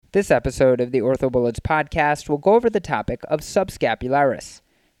This episode of the OrthoBullets podcast will go over the topic of subscapularis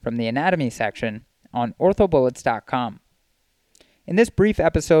from the anatomy section on orthobullets.com. In this brief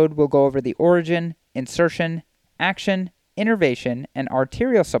episode, we'll go over the origin, insertion, action, innervation, and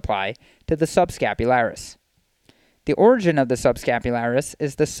arterial supply to the subscapularis. The origin of the subscapularis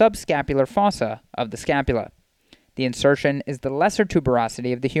is the subscapular fossa of the scapula. The insertion is the lesser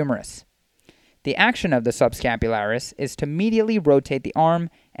tuberosity of the humerus. The action of the subscapularis is to medially rotate the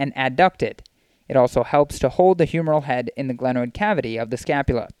arm and adduct it. It also helps to hold the humeral head in the glenoid cavity of the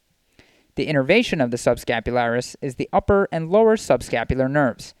scapula. The innervation of the subscapularis is the upper and lower subscapular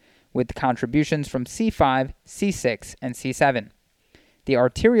nerves, with contributions from C5, C6, and C7. The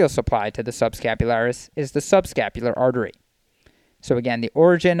arterial supply to the subscapularis is the subscapular artery. So again, the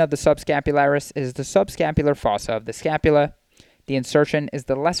origin of the subscapularis is the subscapular fossa of the scapula. The insertion is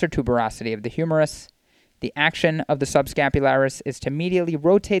the lesser tuberosity of the humerus. The action of the subscapularis is to medially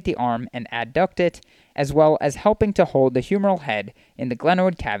rotate the arm and adduct it, as well as helping to hold the humeral head in the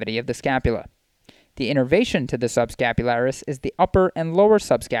glenoid cavity of the scapula. The innervation to the subscapularis is the upper and lower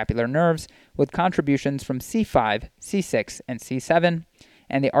subscapular nerves, with contributions from C5, C6, and C7,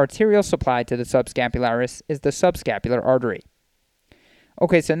 and the arterial supply to the subscapularis is the subscapular artery.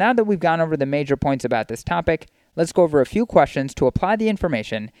 Okay, so now that we've gone over the major points about this topic, let's go over a few questions to apply the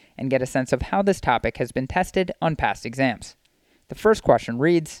information and get a sense of how this topic has been tested on past exams. The first question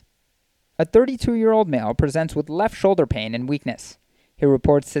reads, a 32-year-old male presents with left shoulder pain and weakness. He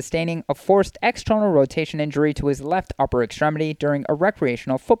reports sustaining a forced external rotation injury to his left upper extremity during a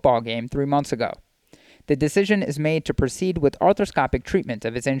recreational football game 3 months ago. The decision is made to proceed with arthroscopic treatment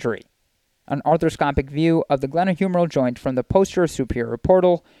of his injury. An arthroscopic view of the glenohumeral joint from the posterior superior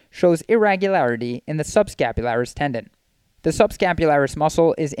portal shows irregularity in the subscapularis tendon. The subscapularis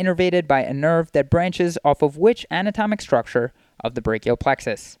muscle is innervated by a nerve that branches off of which anatomic structure of the brachial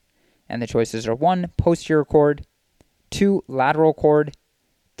plexus? And the choices are 1. Posterior cord, 2. Lateral cord,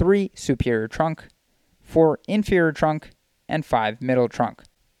 3. Superior trunk, 4. Inferior trunk, and 5. Middle trunk.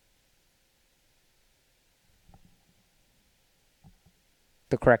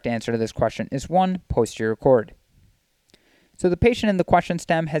 The correct answer to this question is 1. Posterior cord. So the patient in the question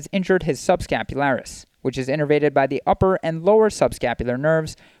stem has injured his subscapularis, which is innervated by the upper and lower subscapular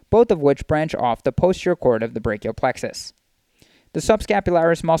nerves, both of which branch off the posterior cord of the brachial plexus. The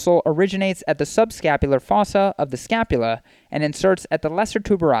subscapularis muscle originates at the subscapular fossa of the scapula and inserts at the lesser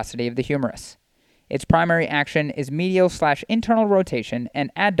tuberosity of the humerus. Its primary action is medial/internal rotation and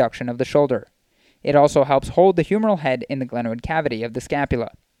adduction of the shoulder. It also helps hold the humeral head in the glenoid cavity of the scapula.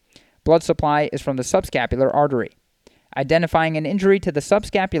 Blood supply is from the subscapular artery. Identifying an injury to the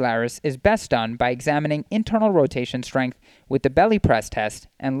subscapularis is best done by examining internal rotation strength with the belly press test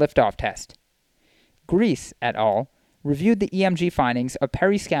and liftoff test. Grease et al. Reviewed the EMG findings of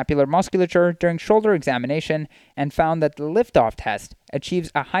periscapular musculature during shoulder examination and found that the liftoff test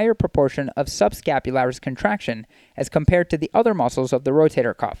achieves a higher proportion of subscapularis contraction as compared to the other muscles of the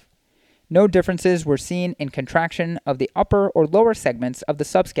rotator cuff. No differences were seen in contraction of the upper or lower segments of the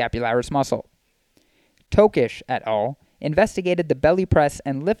subscapularis muscle. Tokish et al. Investigated the belly press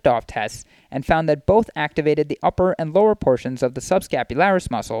and liftoff tests and found that both activated the upper and lower portions of the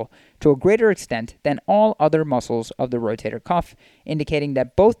subscapularis muscle to a greater extent than all other muscles of the rotator cuff, indicating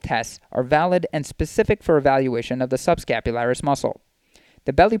that both tests are valid and specific for evaluation of the subscapularis muscle.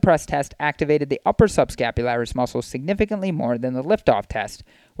 The belly press test activated the upper subscapularis muscle significantly more than the liftoff test,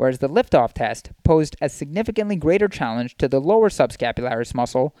 whereas the liftoff test posed a significantly greater challenge to the lower subscapularis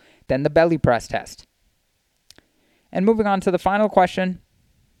muscle than the belly press test. And moving on to the final question,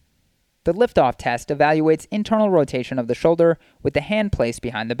 the liftoff test evaluates internal rotation of the shoulder with the hand placed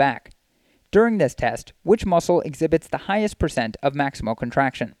behind the back. During this test, which muscle exhibits the highest percent of maximal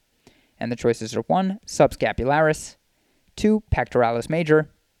contraction? And the choices are 1. Subscapularis, 2. Pectoralis major,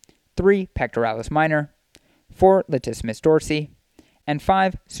 3. Pectoralis minor, 4. Latissimus dorsi, and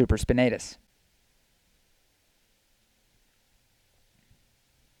 5. Supraspinatus.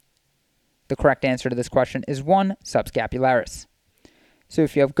 The correct answer to this question is 1. Subscapularis. So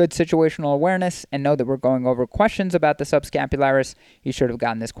if you have good situational awareness and know that we're going over questions about the subscapularis, you should have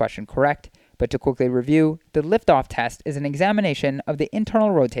gotten this question correct. But to quickly review, the liftoff test is an examination of the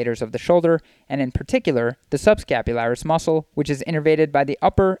internal rotators of the shoulder, and in particular, the subscapularis muscle, which is innervated by the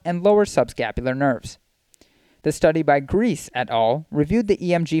upper and lower subscapular nerves. The study by Grease et al. Reviewed the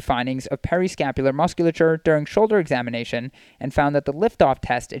EMG findings of periscapular musculature during shoulder examination and found that the liftoff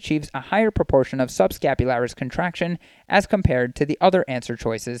test achieves a higher proportion of subscapularis contraction as compared to the other answer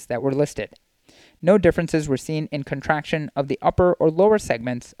choices that were listed. No differences were seen in contraction of the upper or lower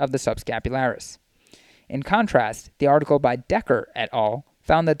segments of the subscapularis. In contrast, the article by Decker et al.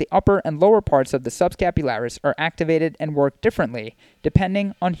 found that the upper and lower parts of the subscapularis are activated and work differently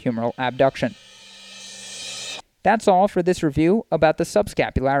depending on humeral abduction. That's all for this review about the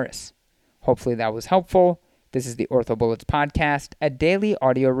subscapularis. Hopefully that was helpful. This is the OrthoBullets podcast, a daily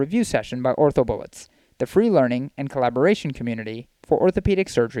audio review session by OrthoBullets, the free learning and collaboration community for orthopedic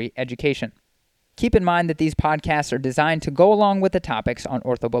surgery education. Keep in mind that these podcasts are designed to go along with the topics on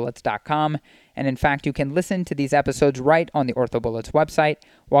orthobullets.com, and in fact, you can listen to these episodes right on the OrthoBullets website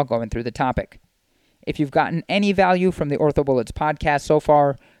while going through the topic. If you've gotten any value from the OrthoBullets podcast so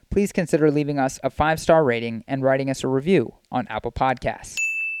far, please consider leaving us a 5-star rating and writing us a review on Apple Podcasts.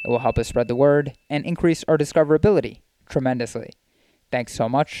 It will help us spread the word and increase our discoverability tremendously. Thanks so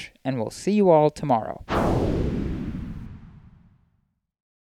much, and we'll see you all tomorrow.